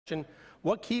question,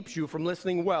 what keeps you from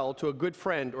listening well to a good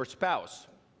friend or spouse?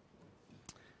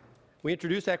 We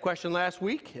introduced that question last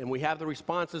week, and we have the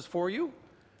responses for you.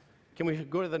 Can we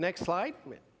go to the next slide?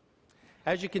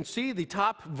 As you can see, the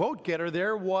top vote getter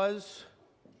there was,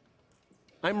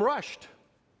 I'm rushed.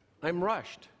 I'm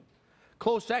rushed.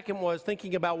 Close second was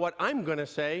thinking about what I'm going to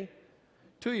say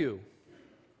to you.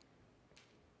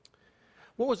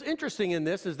 What was interesting in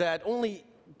this is that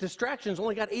distractions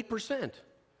only got 8%.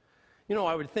 You know,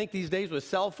 I would think these days with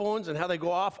cell phones and how they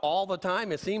go off all the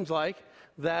time, it seems like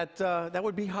that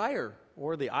would be higher,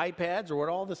 or the iPads, or what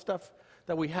all the stuff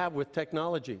that we have with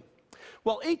technology.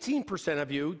 Well, 18%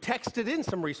 of you texted in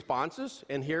some responses,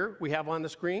 and here we have on the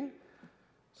screen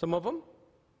some of them.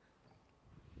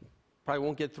 Probably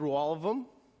won't get through all of them.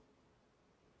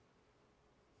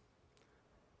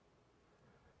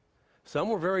 Some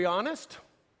were very honest.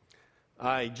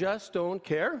 I just don't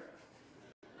care.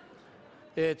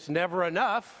 It's never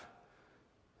enough,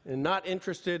 and not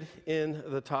interested in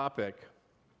the topic.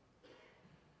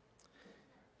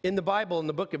 In the Bible, in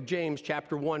the book of James,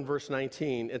 chapter 1, verse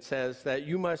 19, it says that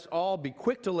you must all be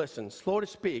quick to listen, slow to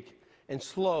speak, and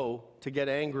slow to get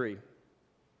angry.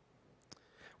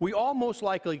 We all most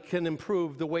likely can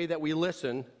improve the way that we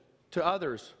listen to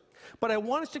others. But I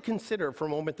want us to consider for a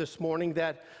moment this morning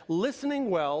that listening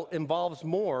well involves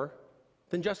more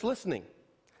than just listening.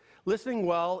 Listening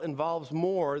well involves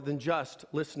more than just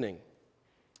listening.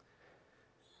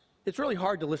 It's really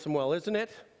hard to listen well, isn't it?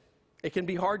 It can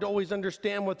be hard to always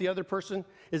understand what the other person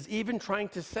is even trying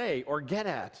to say or get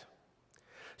at.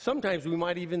 Sometimes we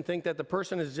might even think that the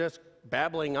person is just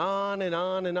babbling on and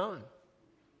on and on.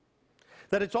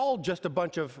 That it's all just a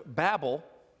bunch of babble.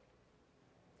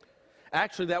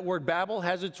 Actually, that word babble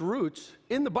has its roots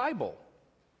in the Bible.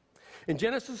 In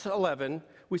Genesis 11,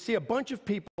 we see a bunch of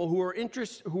people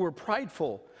who were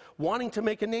prideful, wanting to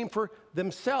make a name for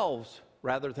themselves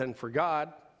rather than for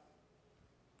God.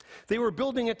 They were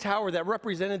building a tower that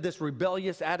represented this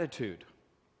rebellious attitude.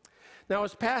 Now,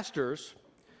 as pastors,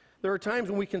 there are times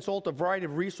when we consult a variety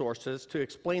of resources to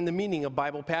explain the meaning of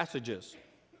Bible passages.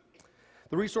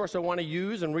 The resource I want to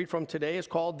use and read from today is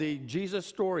called the Jesus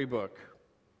Storybook.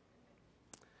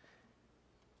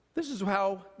 This is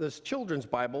how this children's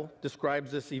Bible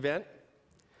describes this event.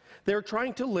 They're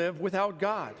trying to live without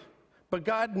God, but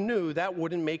God knew that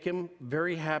wouldn't make him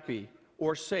very happy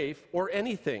or safe or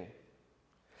anything.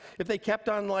 If they kept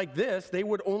on like this, they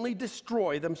would only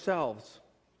destroy themselves.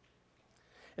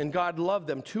 And God loved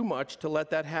them too much to let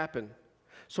that happen,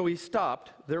 so he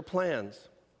stopped their plans.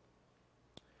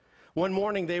 One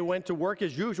morning they went to work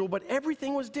as usual, but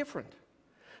everything was different.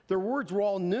 Their words were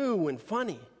all new and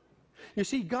funny. You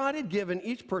see, God had given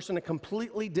each person a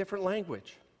completely different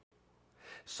language.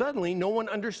 Suddenly, no one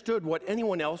understood what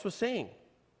anyone else was saying.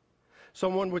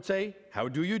 Someone would say, "How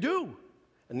do you do?"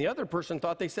 And the other person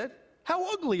thought they said,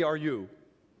 "How ugly are you?"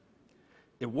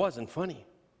 It wasn't funny.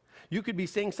 You could be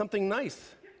saying something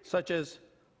nice, such as,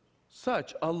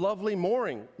 "Such a lovely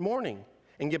morning,"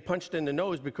 and get punched in the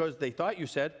nose because they thought you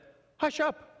said, "Hush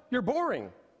up, you're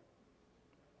boring."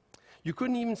 You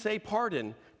couldn't even say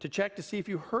pardon to check to see if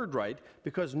you heard right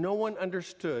because no one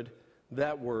understood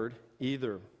that word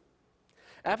either.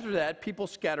 After that, people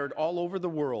scattered all over the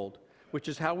world, which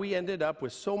is how we ended up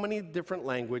with so many different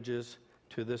languages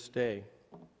to this day.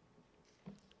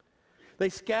 They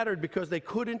scattered because they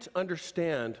couldn't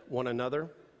understand one another.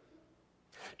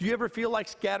 Do you ever feel like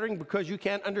scattering because you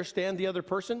can't understand the other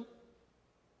person?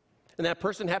 And that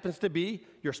person happens to be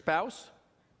your spouse?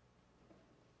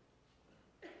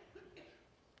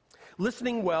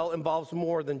 Listening well involves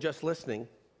more than just listening.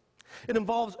 It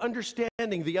involves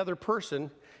understanding the other person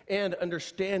and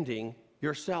understanding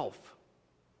yourself.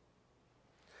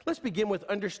 Let's begin with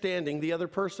understanding the other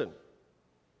person.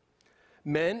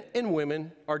 Men and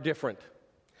women are different.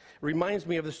 It reminds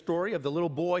me of the story of the little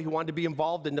boy who wanted to be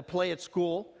involved in the play at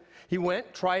school. He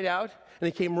went, tried out, and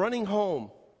he came running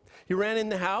home. He ran in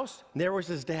the house, and there was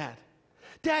his dad.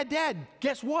 Dad,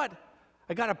 guess what?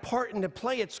 I got a part in the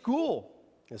play at school."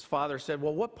 His father said,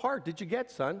 "Well, what part did you get,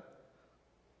 son?"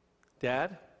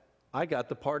 "Dad, I got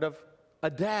the part of a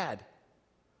dad."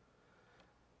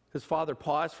 His father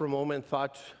paused for a moment and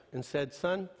thought and said,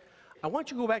 "Son, I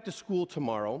want you to go back to school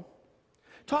tomorrow.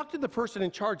 Talk to the person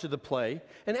in charge of the play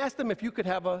and ask them if you could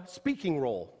have a speaking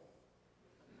role."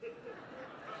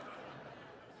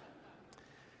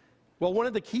 Well, one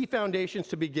of the key foundations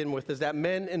to begin with is that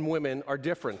men and women are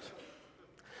different.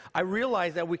 I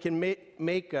realize that we can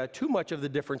make too much of the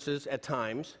differences at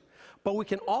times, but we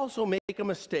can also make a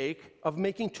mistake of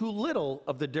making too little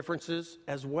of the differences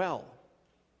as well.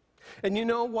 And you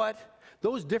know what?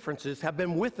 Those differences have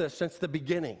been with us since the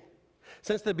beginning.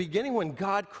 since the beginning when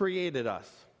God created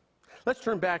us. Let's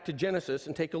turn back to Genesis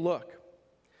and take a look.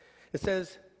 It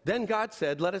says, "Then God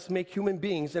said, 'Let us make human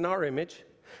beings in our image.'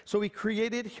 So he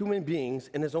created human beings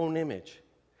in his own image.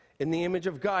 In the image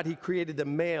of God, he created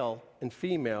them, male and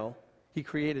female. He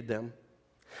created them."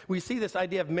 We see this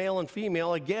idea of male and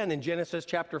female again in Genesis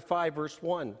chapter 5, verse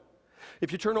 1.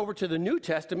 If you turn over to the New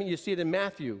Testament, you see it in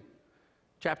Matthew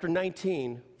chapter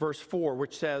 19, verse 4,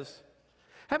 which says,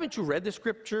 "Haven't you read the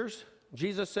scriptures?"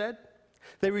 Jesus said.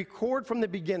 "They record from the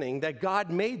beginning that God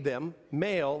made them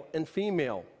male and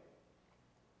female."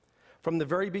 From the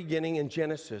very beginning in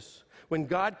Genesis, when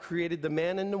God created the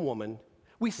man and the woman,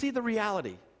 we see the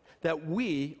reality that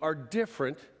we are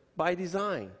different by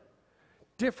design.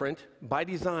 Different by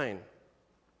design.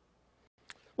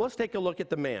 Well, let's take a look at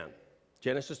the man.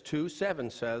 Genesis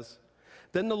 2:7 says,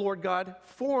 "Then the Lord God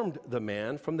formed the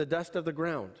man from the dust of the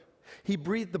ground. He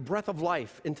breathed the breath of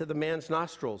life into the man's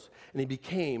nostrils, and he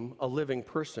became a living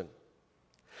person."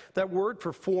 That word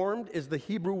for formed is the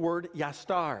Hebrew word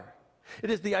yastar.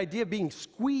 It is the idea of being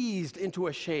squeezed into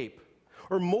a shape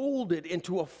or molded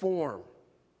into a form.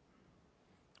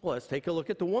 Well, let's take a look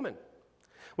at the woman.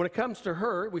 When it comes to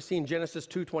her, we see in Genesis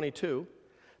 2:22,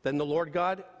 "Then the Lord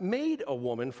God made a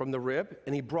woman from the rib,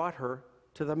 and he brought her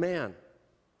to the man."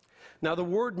 Now, the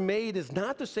word made is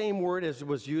not the same word as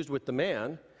was used with the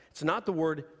man. It's not the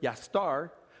word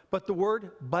yastar, but the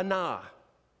word banah.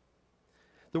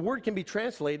 The word can be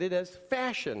translated as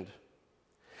fashioned.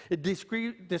 It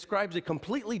describes a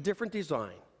completely different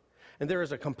design, and there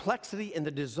is a complexity in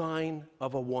the design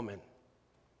of a woman.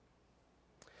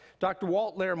 Dr.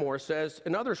 Walt Larimore says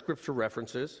in other scripture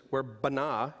references where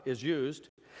banah is used,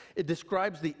 it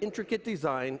describes the intricate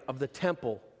design of the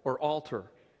temple or altar.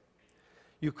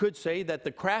 You could say that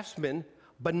the craftsman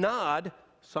bana'd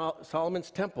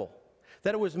Solomon's temple,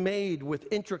 that it was made with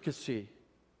intricacy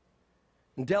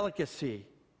and delicacy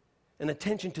and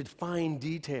attention to fine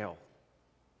detail.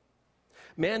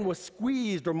 Man was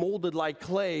squeezed or molded like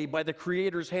clay by the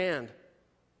Creator's hand,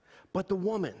 but the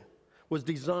woman was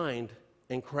designed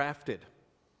and crafted.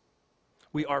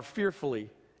 We are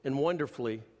fearfully and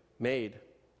wonderfully made.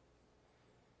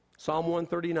 Psalm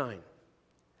 139.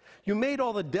 "You made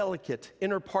all the delicate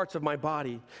inner parts of my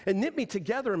body and knit me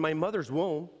together in my mother's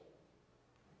womb.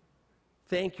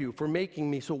 Thank you for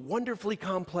making me so wonderfully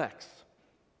complex.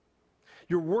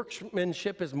 Your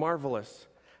workmanship is marvelous.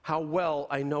 How well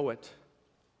I know it.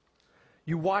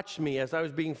 You watched me as I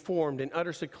was being formed in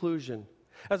utter seclusion,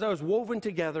 as I was woven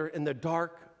together in the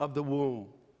dark of the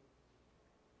womb."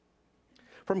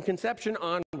 From conception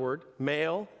onward,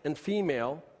 male and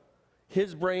female,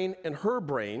 his brain and her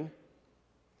brain,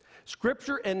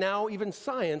 Scripture and now even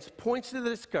science points to the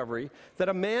discovery that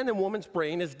a man and woman's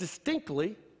brain is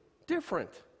distinctly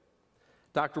different.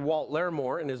 Dr. Walt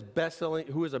Larimore,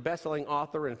 who is a best-selling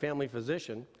author and family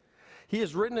physician, he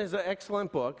has written an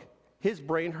excellent book, His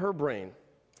Brain, Her Brain.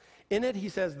 In it, he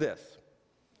says this: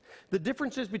 "The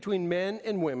differences between men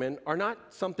and women are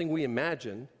not something we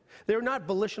imagine. They are not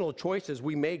volitional choices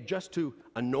we make just to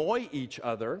annoy each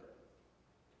other.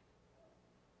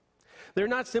 They're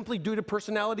not simply due to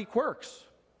personality quirks.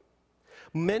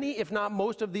 Many, if not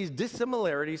most, of these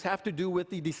dissimilarities have to do with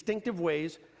the distinctive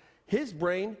ways his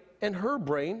brain and her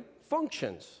brain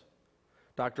functions."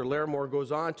 Dr. Larimore goes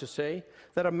on to say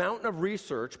that a mountain of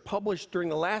research published during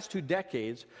the last 2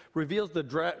 decades reveals the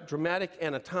dramatic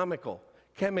anatomical,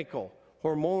 chemical,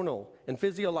 hormonal, and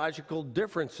physiological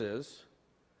differences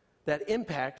that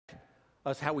impact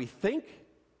us, how we think,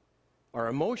 our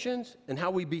emotions, and how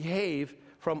we behave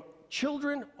from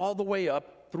children all the way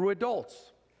up through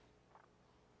adults.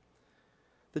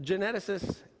 The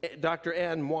geneticist Dr.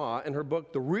 Anne Mois, in her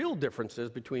book, The Real Differences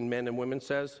Between Men and Women,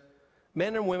 says,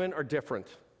 "Men and women are different.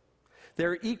 They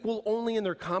are equal only in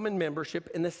their common membership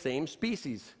in the same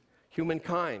species,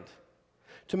 humankind.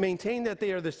 To maintain that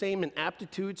they are the same in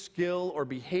aptitude, skill, or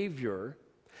behavior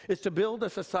is to build a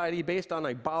society based on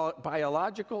a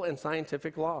biological and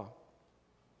scientific law."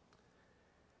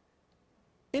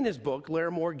 In his book,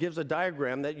 Larimore gives a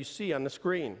diagram that you see on the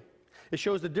screen. It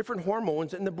shows the different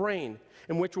hormones in the brain,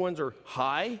 and which ones are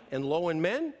high and low in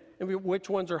men, and which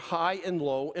ones are high and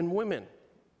low in women.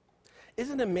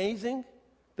 Isn't it amazing,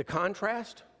 the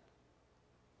contrast?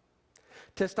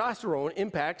 Testosterone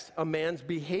impacts a man's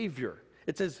behavior.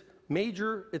 It's a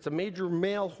major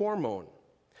male hormone.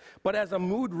 But as a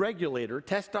mood regulator,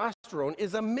 testosterone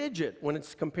is a midget when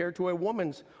it's compared to a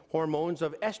woman's hormones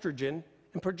of estrogen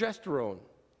and progesterone.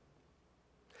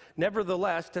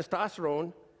 Nevertheless,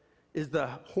 testosterone is the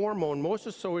hormone most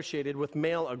associated with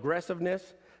male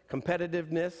aggressiveness,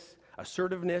 competitiveness,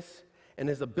 assertiveness, and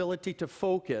his ability to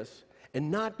focus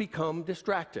and not become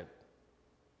distracted.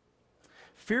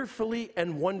 Fearfully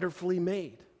and wonderfully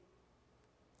made.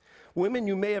 Women,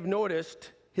 you may have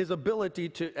noticed his ability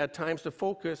to, at times, to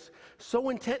focus so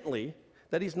intently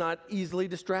that he's not easily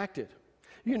distracted.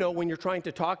 You know, when you're trying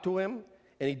to talk to him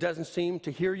and he doesn't seem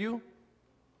to hear you.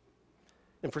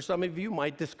 And for some of you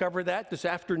might discover that this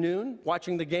afternoon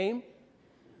watching the game.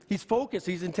 He's focused,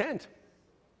 he's intent.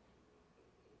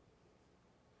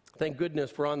 Thank goodness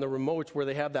for on the remotes where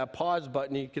they have that pause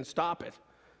button and you can stop it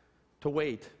to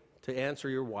wait to answer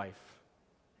your wife.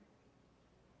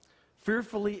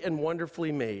 Fearfully and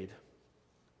wonderfully made.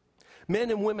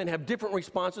 Men and women have different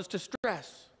responses to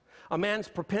stress. A man's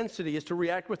propensity is to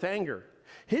react with anger.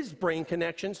 His brain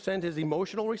connections send his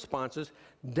emotional responses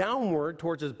downward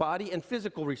towards his body and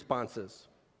physical responses.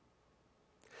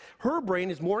 Her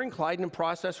brain is more inclined to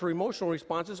process her emotional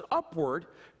responses upward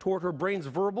toward her brain's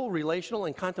verbal, relational,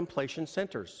 and contemplation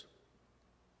centers.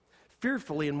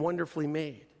 Fearfully and wonderfully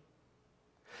made.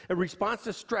 In response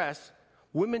to stress,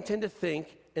 women tend to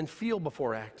think and feel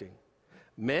before acting.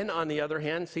 Men, on the other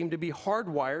hand, seem to be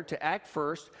hardwired to act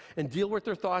first and deal with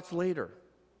their thoughts later.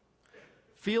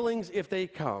 Feelings, if they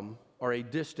come, are a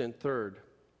distant third.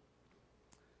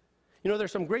 You know,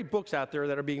 there's some great books out there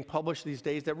that are being published these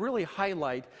days that really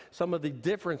highlight some of the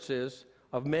differences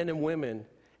of men and women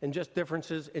and just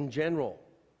differences in general.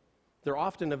 They're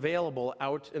often available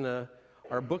out in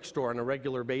our bookstore on a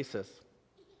regular basis.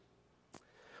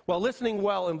 Well, listening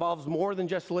well involves more than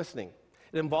just listening.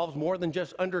 It involves more than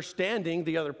just understanding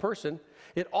the other person.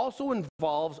 It also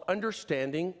involves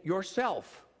understanding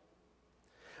yourself.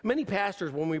 Many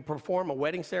pastors, when we perform a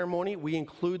wedding ceremony, we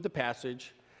include the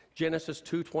passage, Genesis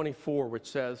 2:24, which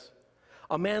says,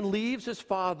 "A man leaves his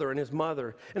father and his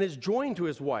mother and is joined to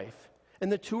his wife,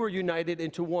 and the two are united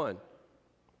into one,"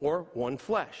 or one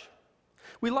flesh.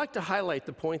 We like to highlight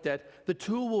the point that the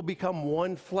two will become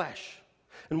one flesh.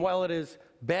 And while it is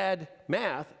bad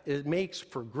math, it makes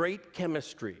for great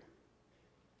chemistry.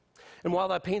 And while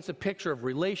that paints a picture of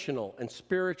relational and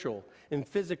spiritual and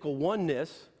physical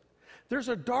oneness, there's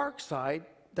a dark side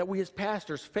that we as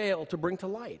pastors fail to bring to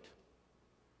light.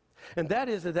 And that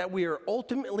is that we are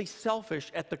ultimately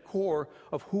selfish at the core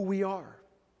of who we are.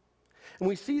 And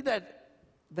we see that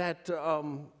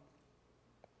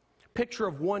picture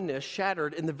of oneness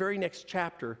shattered in the very next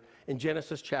chapter in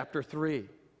Genesis chapter 3,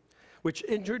 which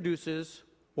introduces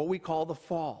what we call the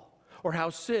fall, or how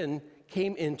sin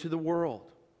came into the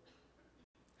world.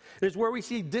 It is where we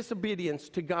see disobedience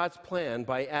to God's plan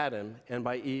by Adam and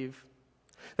by Eve.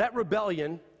 That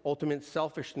rebellion, ultimate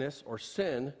selfishness or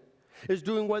sin, is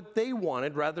doing what they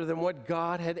wanted rather than what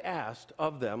God had asked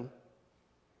of them.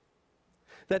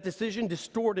 That decision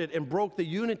distorted and broke the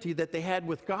unity that they had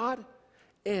with God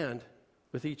and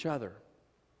with each other.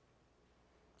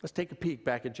 Let's take a peek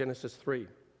back at Genesis 3.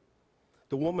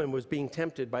 The woman was being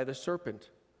tempted by the serpent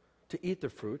to eat the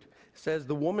fruit. It says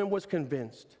the woman was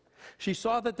convinced. She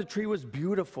saw that the tree was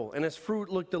beautiful and its fruit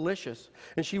looked delicious,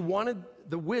 and she wanted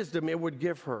the wisdom it would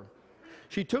give her.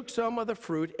 She took some of the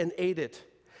fruit and ate it.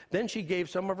 Then she gave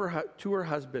some of it to her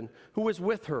husband, who was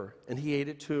with her, and he ate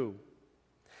it too.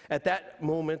 At that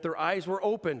moment, their eyes were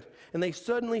opened, and they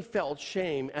suddenly felt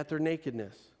shame at their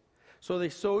nakedness. So they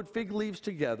sewed fig leaves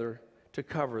together to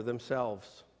cover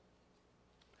themselves.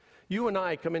 You and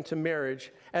I come into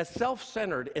marriage as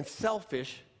self-centered and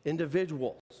selfish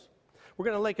individuals. We're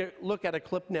going to look at a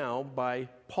clip now by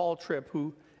Paul Tripp,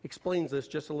 who explains this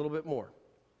just a little bit more.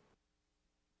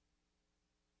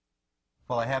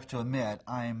 Well, I have to admit,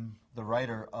 I'm the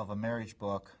writer of a marriage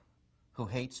book who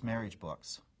hates marriage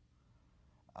books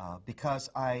because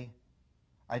I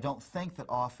don't think that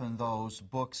often those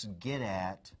books get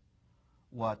at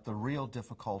what the real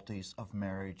difficulties of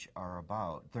marriage are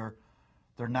about. They're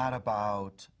not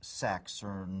about sex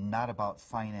or not about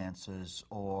finances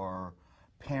or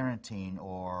parenting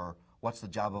or what's the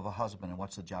job of a husband and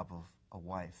what's the job of a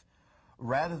wife.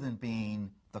 Rather than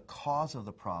being the cause of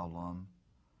the problem,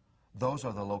 those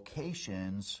are the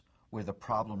locations where the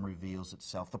problem reveals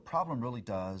itself. The problem really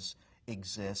does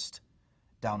exist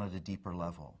down at a deeper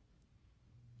level.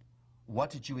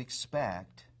 What Did You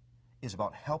Expect is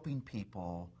about helping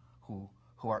people who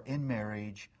are in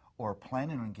marriage or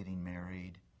planning on getting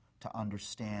married to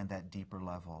understand that deeper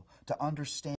level, to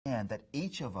understand that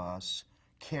each of us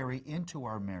carry into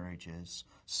our marriages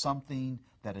something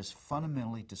that is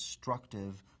fundamentally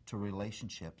destructive to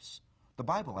relationships. The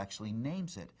Bible actually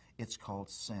names it. It's called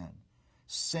sin.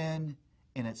 Sin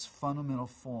in its fundamental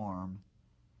form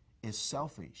is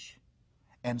selfish.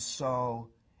 And so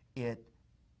it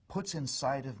puts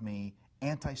inside of me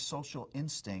antisocial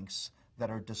instincts that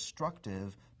are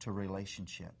destructive to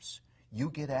relationships. you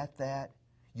get at that,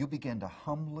 you begin to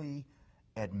humbly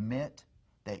admit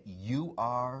that you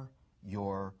are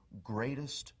your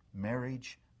greatest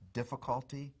marriage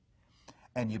difficulty,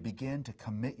 and you begin to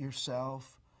commit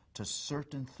yourself to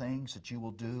certain things that you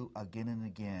will do again and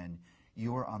again,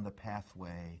 you are on the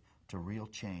pathway to real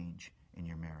change in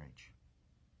your marriage.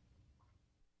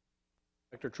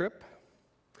 Dr. Tripp,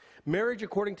 marriage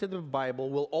according to the Bible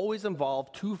will always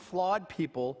involve two flawed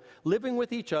people living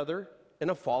with each other in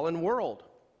a fallen world.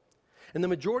 And the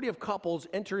majority of couples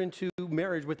enter into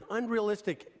marriage with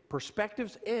unrealistic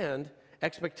perspectives and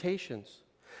expectations,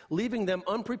 leaving them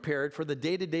unprepared for the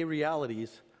day-to-day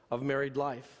realities of married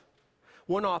life.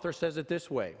 One author says it this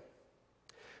way: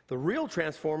 the real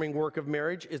transforming work of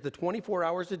marriage is the 24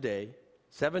 hours a day,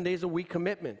 7 days a week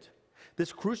commitment,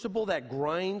 this crucible that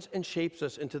grinds and shapes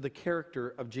us into the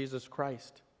character of Jesus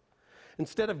Christ.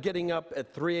 Instead of getting up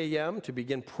at 3 a.m. to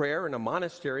begin prayer in a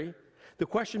monastery, the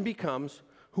question becomes,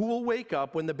 who will wake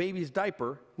up when the baby's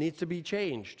diaper needs to be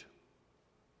changed?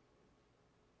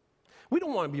 We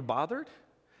don't want to be bothered.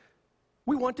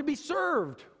 We want to be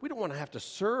served. We don't want to have to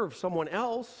serve someone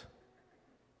else.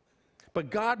 But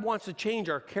God wants to change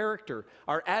our character,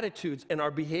 our attitudes, and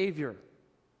our behavior.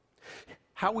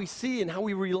 How we see and how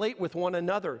we relate with one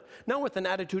another, not with an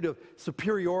attitude of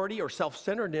superiority or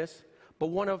self-centeredness, but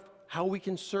one of how we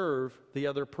can serve the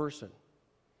other person.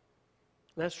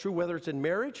 And that's true whether it's in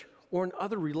marriage or in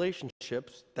other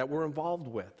relationships that we're involved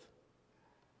with.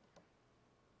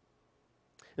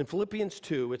 In Philippians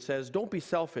 2, it says, don't be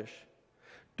selfish.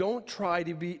 Don't try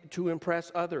to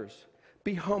impress others.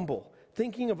 Be humble,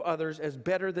 thinking of others as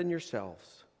better than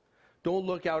yourselves. Don't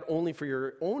look out only for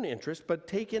your own interest, but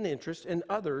take an interest in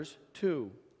others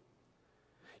too.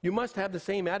 You must have the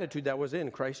same attitude that was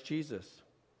in Christ Jesus,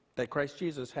 that Christ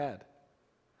Jesus had.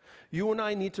 You and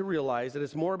I need to realize that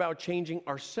it's more about changing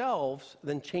ourselves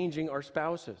than changing our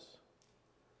spouses.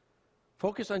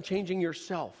 Focus on changing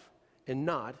yourself and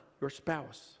not your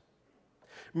spouse.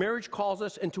 Marriage calls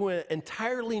us into an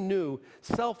entirely new,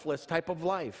 selfless type of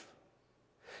life.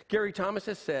 Gary Thomas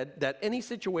has said that any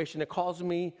situation that causes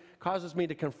me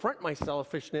to confront my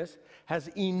selfishness has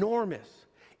enormous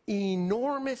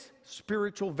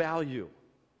spiritual value.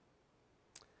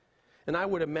 And I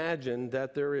would imagine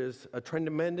that there is a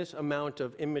tremendous amount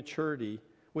of immaturity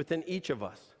within each of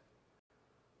us.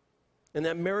 And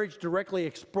that marriage directly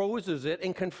exposes it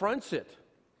and confronts it,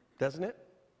 doesn't it?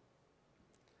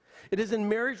 It is in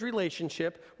marriage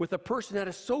relationship with a person that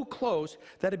is so close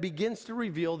that it begins to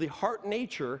reveal the heart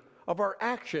nature of our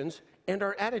actions and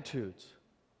our attitudes.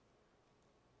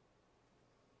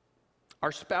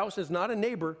 Our spouse is not a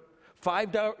neighbor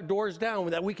 5 doors down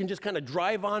that we can just kind of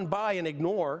drive on by and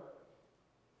ignore.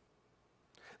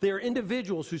 They are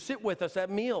individuals who sit with us at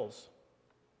meals,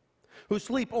 who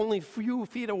sleep only a few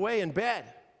feet away in bed.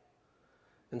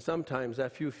 And sometimes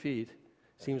that few feet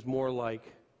seems more like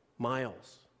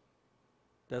miles.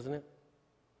 Doesn't it?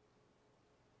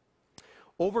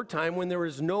 Over time, when there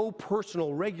is no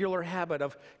personal, regular habit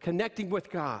of connecting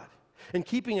with God and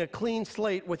keeping a clean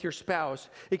slate with your spouse,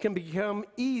 it can become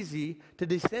easy to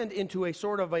descend into a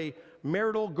sort of a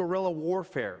marital guerrilla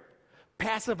warfare,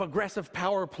 passive-aggressive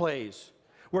power plays,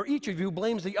 where each of you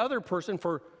blames the other person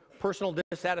for personal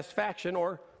dissatisfaction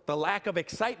or the lack of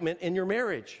excitement in your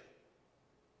marriage.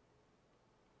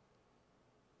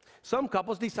 Some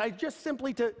couples decide just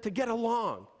simply to get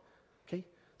along, okay?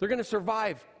 They're going to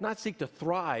survive, not seek to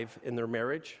thrive in their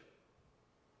marriage.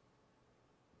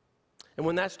 And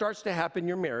when that starts to happen in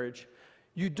your marriage,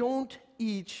 you don't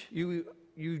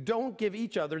give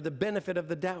each other the benefit of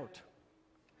the doubt.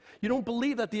 You don't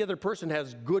believe that the other person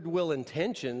has goodwill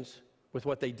intentions with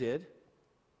what they did.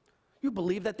 You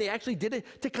believe that they actually did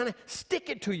it to kind of stick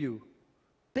it to you.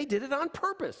 They did it on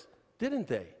purpose, didn't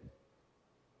they?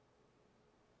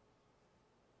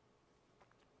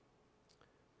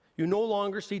 You no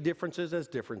longer see differences as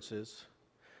differences.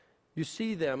 You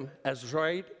see them as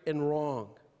right and wrong.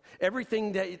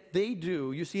 Everything that they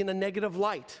do, you see in a negative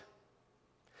light.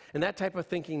 And that type of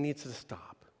thinking needs to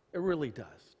stop. It really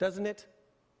does, doesn't it?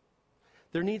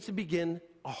 There needs to begin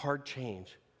a heart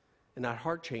change. And that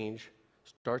heart change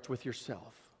starts with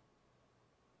yourself.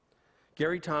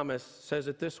 Gary Thomas says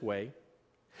it this way: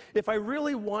 if I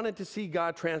really wanted to see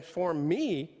God transform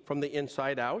me from the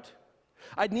inside out,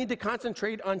 I'd need to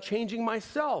concentrate on changing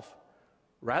myself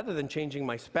rather than changing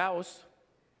my spouse.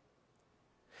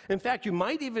 In fact, you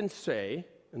might even say,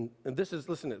 and this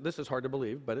is hard to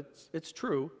believe, but it's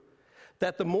true,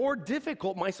 that the more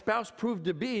difficult my spouse proved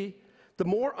to be, the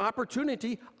more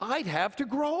opportunity I'd have to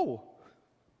grow.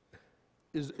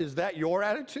 Is that your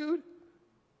attitude?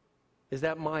 Is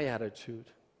that my attitude?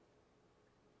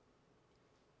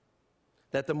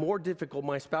 that the more difficult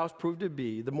my spouse proved to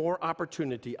be, the more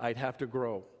opportunity I'd have to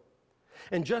grow.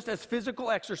 And just as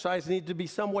physical exercise needs to be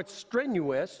somewhat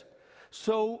strenuous,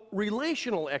 so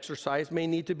relational exercise may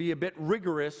need to be a bit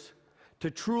rigorous to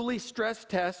truly stress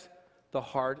test the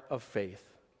heart of faith.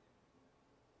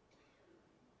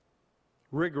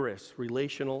 Rigorous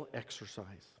relational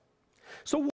exercise.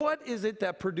 So what is it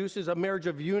that produces a marriage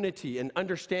of unity and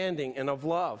understanding and of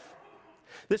love?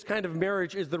 This kind of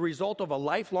marriage is the result of a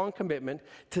lifelong commitment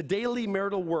to daily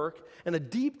marital work and a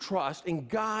deep trust in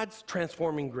God's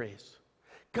transforming grace.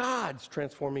 God's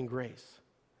transforming grace.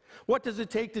 What does it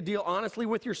take to deal honestly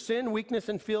with your sin, weakness,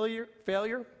 and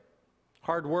failure?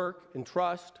 Hard work and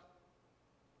trust.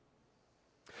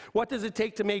 What does it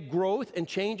take to make growth and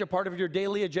change a part of your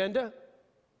daily agenda?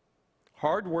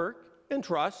 Hard work and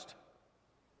trust.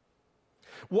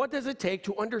 What does it take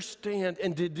to understand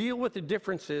and to deal with the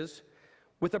differences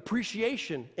with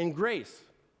appreciation and grace?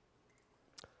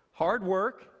 Hard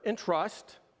work and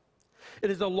trust.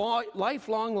 It is a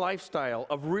lifelong lifestyle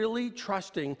of really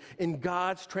trusting in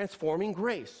God's transforming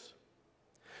grace,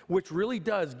 which really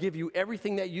does give you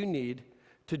everything that you need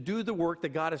to do the work that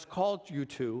God has called you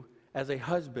to as a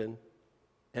husband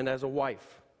and as a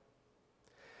wife.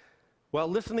 Well,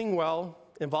 listening well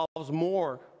involves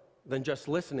more than just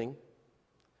listening.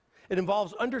 It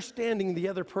involves understanding the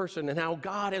other person and how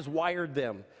God has wired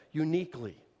them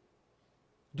uniquely.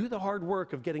 Do the hard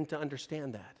work of getting to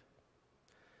understand that.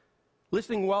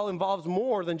 Listening well involves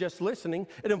more than just listening.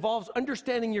 It involves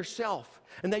understanding yourself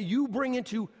and that you bring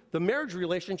into the marriage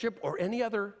relationship or any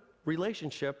other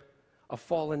relationship a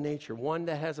fallen nature, one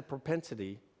that has a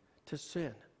propensity to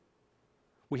sin.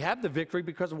 We have the victory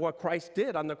because of what Christ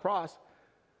did on the cross,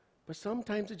 but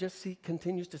sometimes it just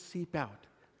continues to seep out.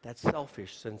 That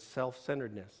selfish and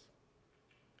self-centeredness.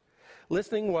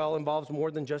 Listening well involves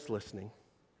more than just listening.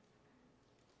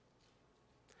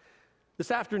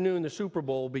 This afternoon, the Super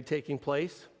Bowl will be taking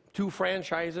place. 2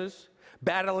 franchises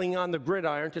battling on the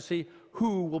gridiron to see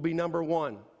who will be number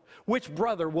one, which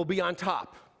brother will be on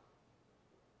top.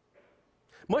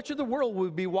 Much of the world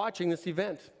will be watching this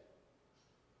event.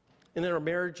 And in our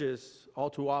marriages,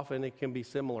 all too often, it can be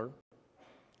similar.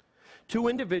 2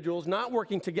 individuals not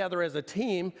working together as a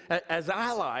team, as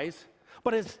allies,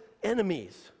 but as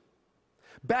enemies,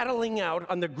 battling out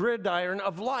on the gridiron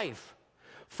of life,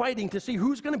 fighting to see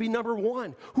who's going to be number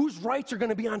one, whose rights are going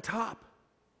to be on top.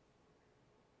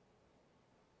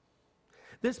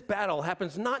 This battle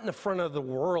happens not in the front of the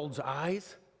world's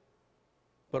eyes,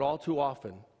 but all too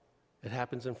often, it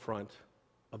happens in front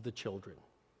of the children.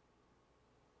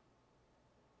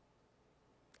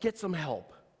 Get some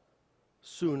help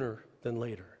sooner than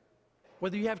later.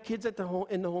 Whether you have kids in the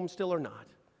home still or not,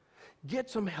 get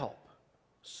some help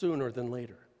sooner than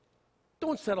later.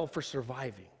 Don't settle for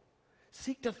surviving.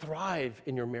 Seek to thrive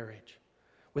in your marriage.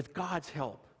 With God's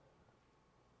help,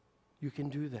 you can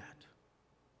do that.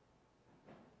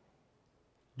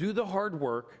 Do the hard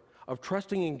work of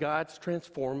trusting in God's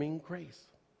transforming grace.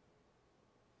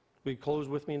 Will you close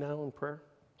with me now in prayer?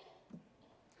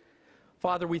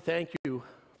 Father, we thank you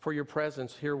for your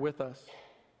presence here with us.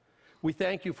 We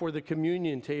thank you for the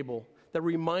communion table that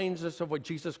reminds us of what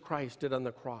Jesus Christ did on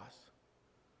the cross.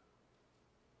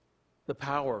 The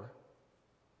power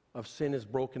of sin is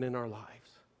broken in our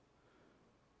lives.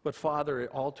 But Father,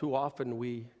 all too often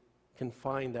we can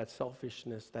find that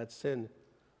selfishness, that sin,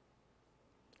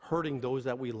 hurting those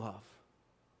that we love.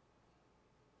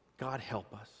 God,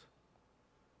 help us.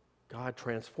 God,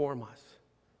 transform us.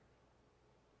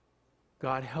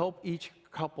 God, help each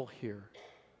couple here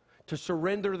to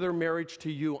surrender their marriage to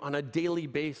you on a daily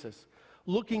basis,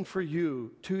 looking for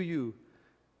you, to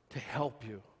help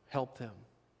them.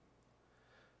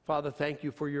 Father, thank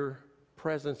you for your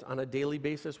presence on a daily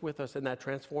basis with us in that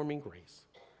transforming grace.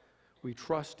 We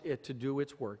trust it to do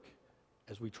its work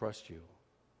as we trust you.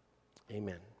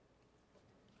 Amen.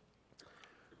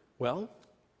 Well,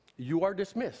 you are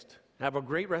dismissed. Have a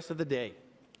great rest of the day.